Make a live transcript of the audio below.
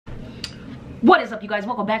What is up, you guys?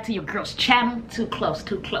 Welcome back to your girl's channel. Too close,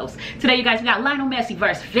 too close. Today, you guys, we got Lionel Messi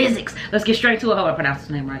versus physics. Let's get straight to it. I hope I pronounced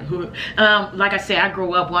his name right. Like I said, I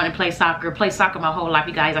grew up wanting to play soccer. Played soccer my whole life,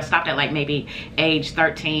 you guys. I stopped at like maybe age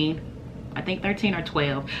 13. I think 13 or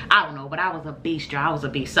 12. I don't know, but I was a beast, y'all. I was a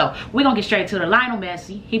beast. So we're gonna get straight to the Lionel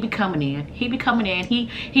Messi. He be coming in.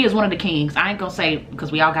 He is one of the kings. I ain't gonna say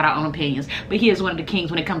because we all got our own opinions, but he is one of the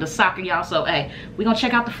kings when it comes to soccer, y'all. So hey, we're gonna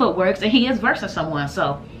check out the footworks, and he is versing someone.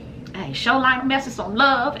 So hey, show Lionel Messi some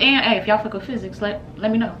love, and hey, if y'all fuck with physics, let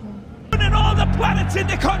me know. Putting all the planets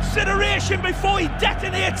into consideration before he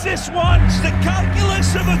detonates this one. It's the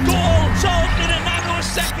calculus of a goal solved in a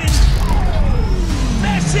nanosecond.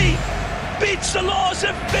 Messi beats the laws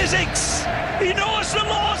of physics. He knows the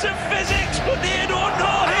laws of physics, but they don't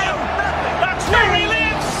know him. That's where he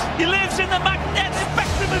lives. He lives in the magnetic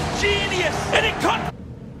spectrum of genius, and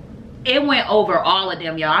it went over all of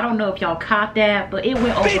them, y'all. I don't know if y'all caught that, but it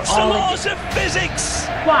went over beats all the of laws of physics.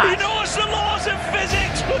 Why? He knows the laws of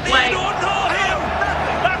physics, but they don't know him.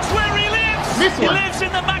 That's where he lives. This one. He lives in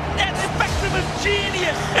the magnetic spectrum of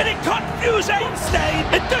genius, and it confuses Einstein.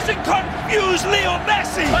 It doesn't confuse Leo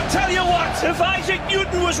Messi. I tell you what, if Isaac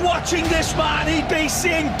Newton was watching this man, he'd be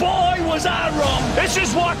saying, "Boy, was I wrong." This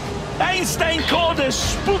is what Einstein called a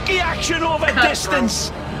spooky action over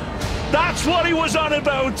distance. That's what he was on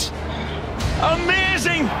about.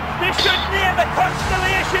 Amazing! They should name a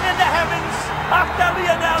constellation in the heavens after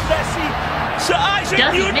Lionel Messi. So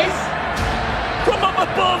Isaac Newton from up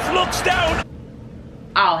above looks down.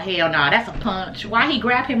 Oh hell no, that's a punch. Why he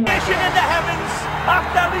grab him like that? In the heavens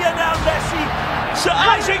after Lionel Messi. So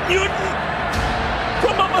Isaac Newton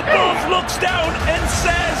from up above looks down and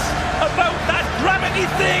says about that gravity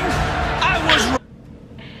thing, I was wrong.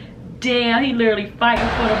 Damn, he literally fighting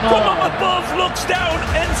for the ball. From up above looks down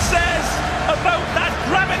and says about that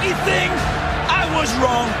gravity thing, I was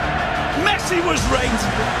wrong. Messi was right.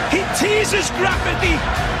 He teases gravity.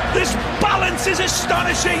 This balance is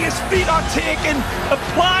astonishing. His feet are taken,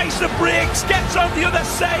 applies the brakes, gets on the other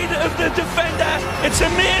side of the defender. It's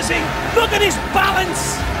amazing. Look at his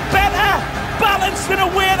balance. Better balance than a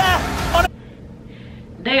waiter on a...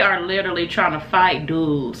 They are literally trying to fight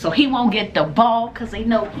dude, so he won't get the ball because they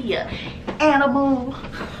know he an animal.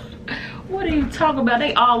 What are you talking about?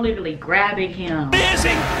 They all literally grabbing him.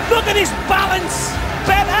 Amazing! Look at his balance!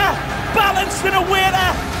 Better balance than a waiter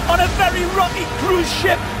on a very rocky cruise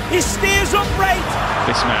ship. He stays upright.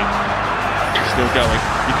 This man still going.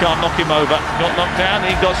 You can't knock him over. Got knocked down,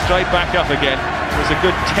 he got straight back up again. There's a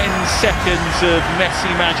good 10 seconds of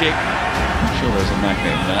Messi magic. I'm sure there's a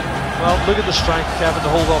magnet in that. Well, look at the strength, Kevin, to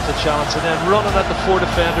hold off the challenge, and then running at the four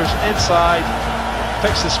defenders inside,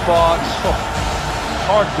 picks the spot. Oh,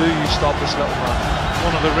 hard do you stop this little man.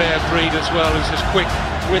 One of the rare breed as well, who's as quick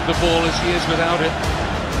with the ball as he is without it.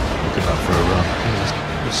 Look at that for a run.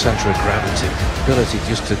 The centre of gravity, ability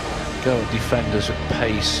just to go at defenders at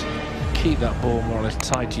pace, keep that ball more or less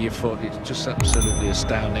tied to your foot. It's just absolutely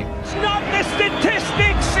astounding. It's not the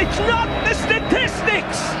statistics. It's not the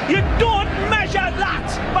statistics. You don't measure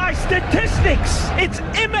that by statistics. It's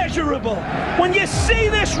immeasurable. When you see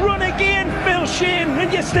this run again, Phil Shane,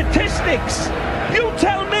 in your statistics, you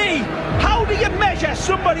tell me, how do you measure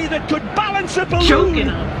somebody that could balance a balloon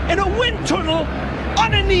in a wind tunnel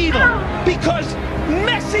on a needle? Because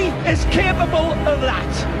Messi is capable of that.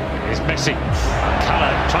 It's Messi.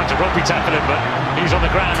 Colour trying to rugby tackle him, but he's on the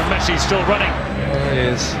ground and Messi's still running. He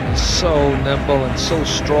is so nimble and so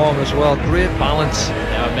strong as well. Great balance.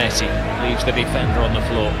 Now Messi leaves the defender on the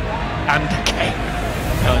floor. And Kane.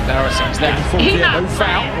 How embarrassing is that? No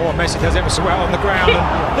foul. Oh, Messi does ever so well on the ground.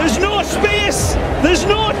 There's no space. There's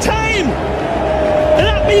no time. And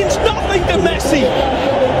that means nothing to Messi.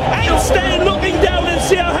 Einstein looking down and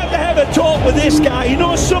say, I have to have a talk with this guy. He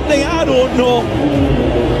knows something I don't know.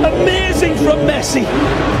 Amazing from Messi.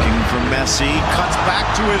 Looking for Messi, cuts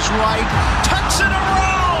back to his right, tucks it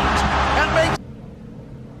around, and makes...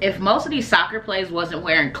 If most of these soccer players wasn't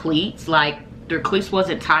wearing cleats, like their cleats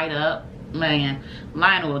wasn't tied up, man,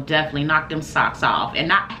 Lionel will definitely knock them socks off. And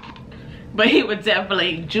not... But he would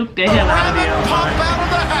definitely juke the hell out of him. Pop out of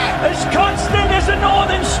the hat. As constant as a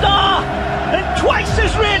northern star, and twice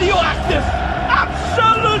as radioactive.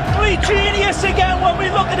 Absolutely genius again when we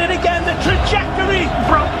look at it again. The trajectory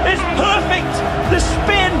is perfect. The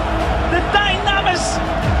spin, the dynamics,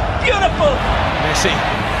 beautiful. Messi,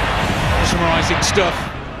 mesmerising stuff.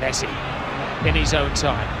 Messi, in his own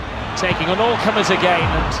time, taking on all comers again.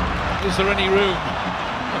 And is there any room?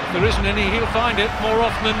 If there isn't any, he'll find it more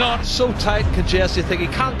often than not. So tight and congested, you think he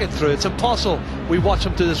can't get through. It's impossible. We watch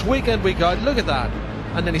him do this week in, week out. Look at that.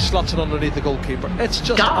 and then he slots it underneath the goalkeeper. It's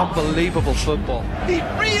just unbelievable football. He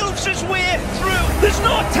reels his way through. There's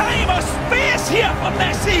no time or space here for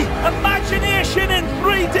Messi. Imagination in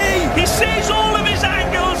 3D. He sees all of his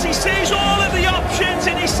angles, he sees all of the options,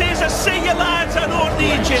 and he says, I see you lads, I don't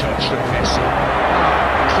need you. Touch from Messi.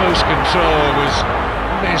 Close control was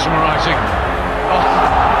mesmerising.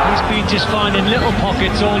 He's been just finding little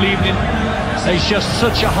pockets all evening. He's just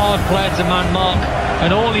such a hard player to man mark,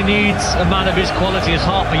 and all he needs, a man of his quality, is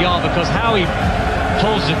half a yard, because how he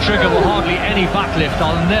pulls the trigger with hardly any backlift,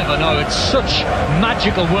 I'll never know. It's such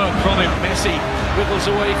magical work from him. Messi wiggles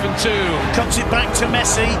away from two. Comes it back to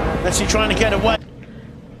Messi. Messi trying to get away.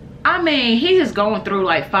 I mean, he's just going through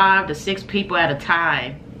like 5 to 6 people at a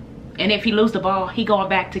time. And if he loses the ball, he going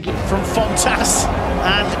back to get From Fontas,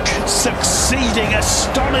 and succeeding,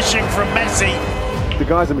 astonishing from Messi. The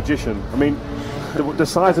guy's a magician. I mean, the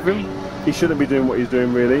size of him, he shouldn't be doing what he's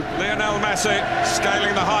doing, really. Lionel Messi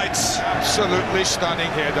scaling the heights. Absolutely stunning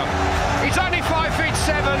header. He's only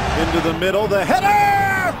 5'7". Into the middle, the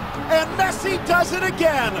header! And Messi does it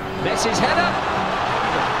again! Messi's header.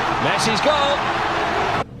 Messi's goal.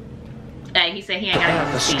 Hey, he said he ain't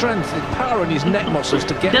got The strength, the power in his neck muscles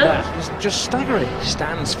to get that is just staggering.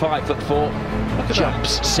 Stands 5'4",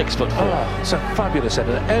 jumps 6'4". Oh, it's a fabulous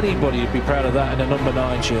header. Anybody would be proud of that in a number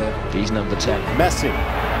 9 shirt. He's number 10. Messi,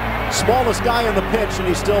 smallest guy on the pitch, and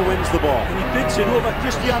he still wins the ball. And he bids it over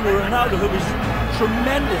Cristiano Ronaldo, who is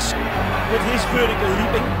tremendous with his vertical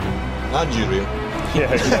leaping. And you, Rio.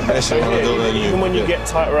 Even when you get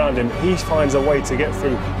tight around him, he finds a way to get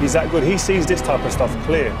through. He's that good. He sees this type of stuff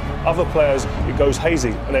clear. Other players, it goes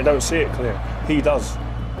hazy and they don't see it clear. He does.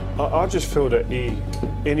 I just feel that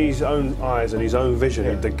in his own eyes and his own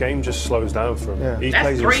vision, the game just slows down for him. He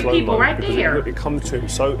plays in slow people right because there. it comes to him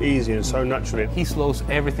so easy and so naturally. He slows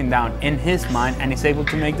everything down in his mind, and he's able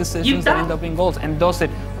to make decisions that end up in goals, and does it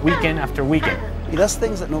weekend after weekend. He does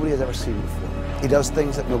things that nobody has ever seen before. He does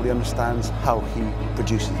things that nobody understands how he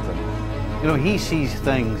produces them. You know, he sees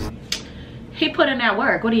things. He put in that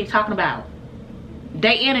work. What are you talking about?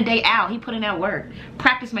 Day in and day out, he put in that work.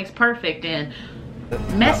 Practice makes perfect, and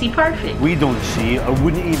Messi perfect. We don't see, or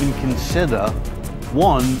wouldn't even consider,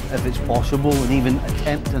 one, if it's possible, and even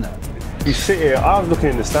attempting it. You sit here, I was looking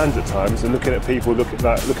in the stands at times and looking at people looking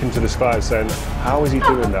to the sky and saying, how is he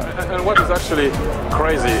doing that? And what is actually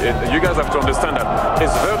crazy, you guys have to understand that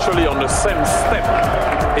it's virtually on the same step.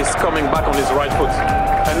 He's coming back on his right foot.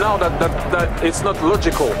 And now that it's not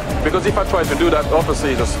logical, because if I try to do that,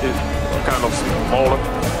 obviously it's kind of smaller.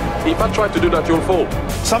 If I try to do that, you'll fall.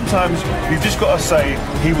 Sometimes you've just got to say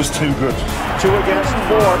he was too good. 2 against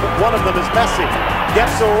 4, but one of them is Messi.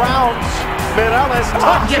 Gets around. Mireles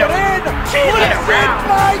tucks it in! Lifted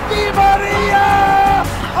by Di Maria!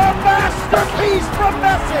 A masterpiece from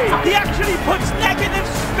Messi! He actually puts negative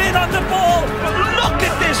spin on the ball. Look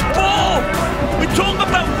at this ball! We talk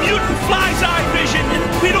about mutant fly's eye vision, and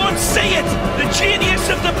we don't see it. The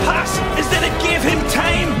genius of the pass is that it gave him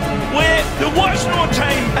time where there was no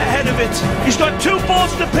time ahead of it. He's got 2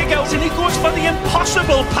 balls to pick out, and he goes for the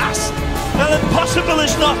impossible pass. Well, impossible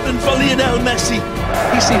is nothing for Lionel Messi.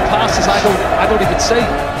 He's seen passes I don't even see.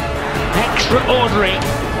 Extraordinary,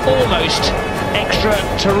 almost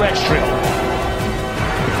extraterrestrial.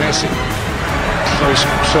 Messi. Close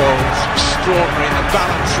control. Extraordinary. The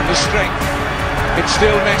balance and the strength. It's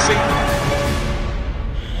still Messi.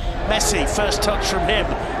 Messi, first touch from him.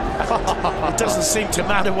 It doesn't seem to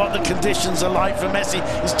matter what the conditions are like for Messi.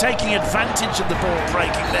 He's taking advantage of the ball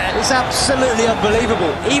breaking there. It's absolutely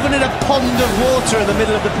unbelievable. Even in a pond of water in the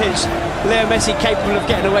middle of the pitch, Leo Messi capable of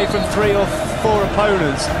getting away from 3 or 4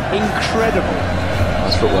 opponents. Incredible.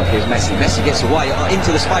 Nice footwork. Here's Messi. Messi gets away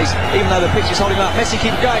into the space, even though the pitch is holding him up. Messi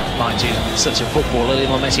keeps going. Mind you, such a footballer,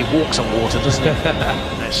 Lionel Messi walks on water, doesn't he?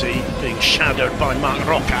 Messi being shadowed by Marc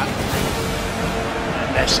Roca.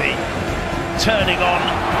 And Messi turning on.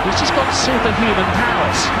 He's just got superhuman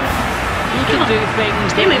powers. He can do things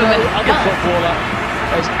that no other footballer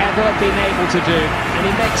has ever been able to do, and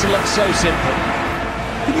he makes it look so simple.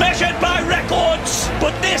 Measured by records,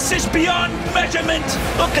 but this is beyond measurement.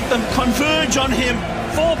 Look at them converge on him.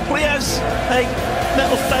 4 players, like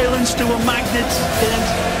little failings to a magnet, and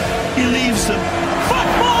he leaves them.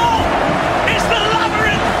 Football is the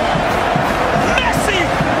labyrinth. Messi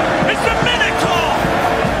is the Minotaur.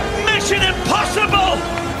 Mission impossible,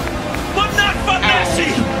 but not for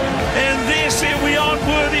Messi. And they say we aren't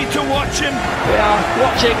worthy to watch him. We are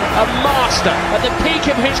watching a master at the peak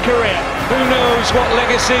of his career. Who knows what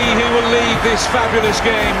legacy he will leave this fabulous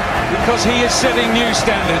game, because he is setting new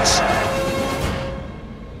standards.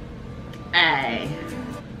 Hey.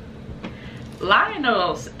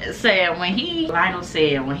 Lionel said when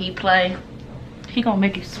he play, he gonna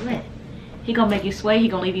make you sweat. He gonna make you sweat. He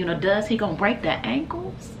gonna leave you in the dust. He gonna break the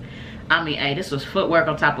ankles. I mean, hey, this was footwork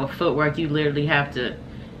on top of footwork. You literally have to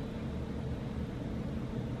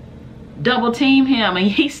double team him and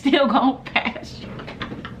he's still gonna pass you.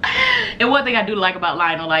 And one thing I do like about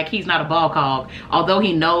Lionel, like, he's not a ball hog. Although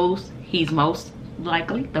he knows he's most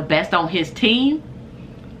likely the best on his team,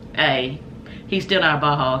 hey, he's still not a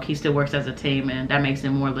ball hog. He still works as a team, and that makes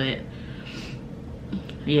him more lit.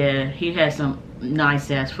 Yeah, he has some nice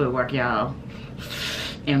ass footwork, y'all.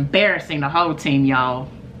 Embarrassing the whole team, y'all.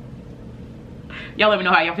 Y'all let me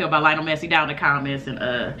know how y'all feel about Lionel Messi down in the comments.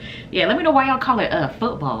 And yeah, let me know why y'all call it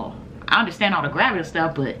football. I understand all the gravity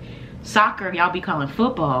stuff, but soccer, y'all be calling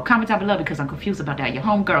football. Comment down below because I'm confused about that. Your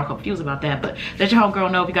homegirl confused about that. But let your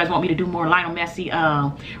homegirl know if you guys want me to do more Lionel Messi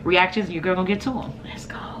reactions. Your girl gonna get to them. Let's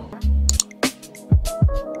go.